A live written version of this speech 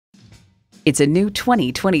It's a new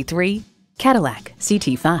 2023 Cadillac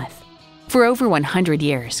CT5. For over 100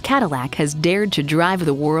 years, Cadillac has dared to drive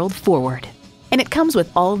the world forward. And it comes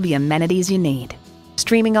with all the amenities you need.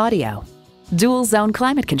 Streaming audio, dual zone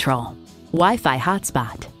climate control, Wi-Fi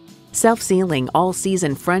hotspot, self-sealing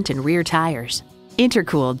all-season front and rear tires,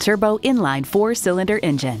 intercooled turbo inline 4-cylinder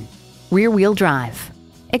engine, rear-wheel drive,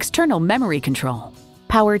 external memory control,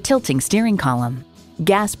 power tilting steering column,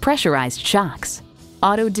 gas pressurized shocks,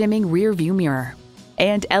 auto-dimming rear view mirror,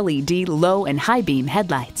 and LED low and high beam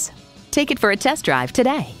headlights. Take it for a test drive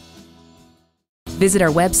today. Visit our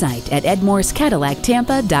website at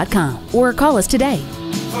edmorsecadillactampa.com or call us today.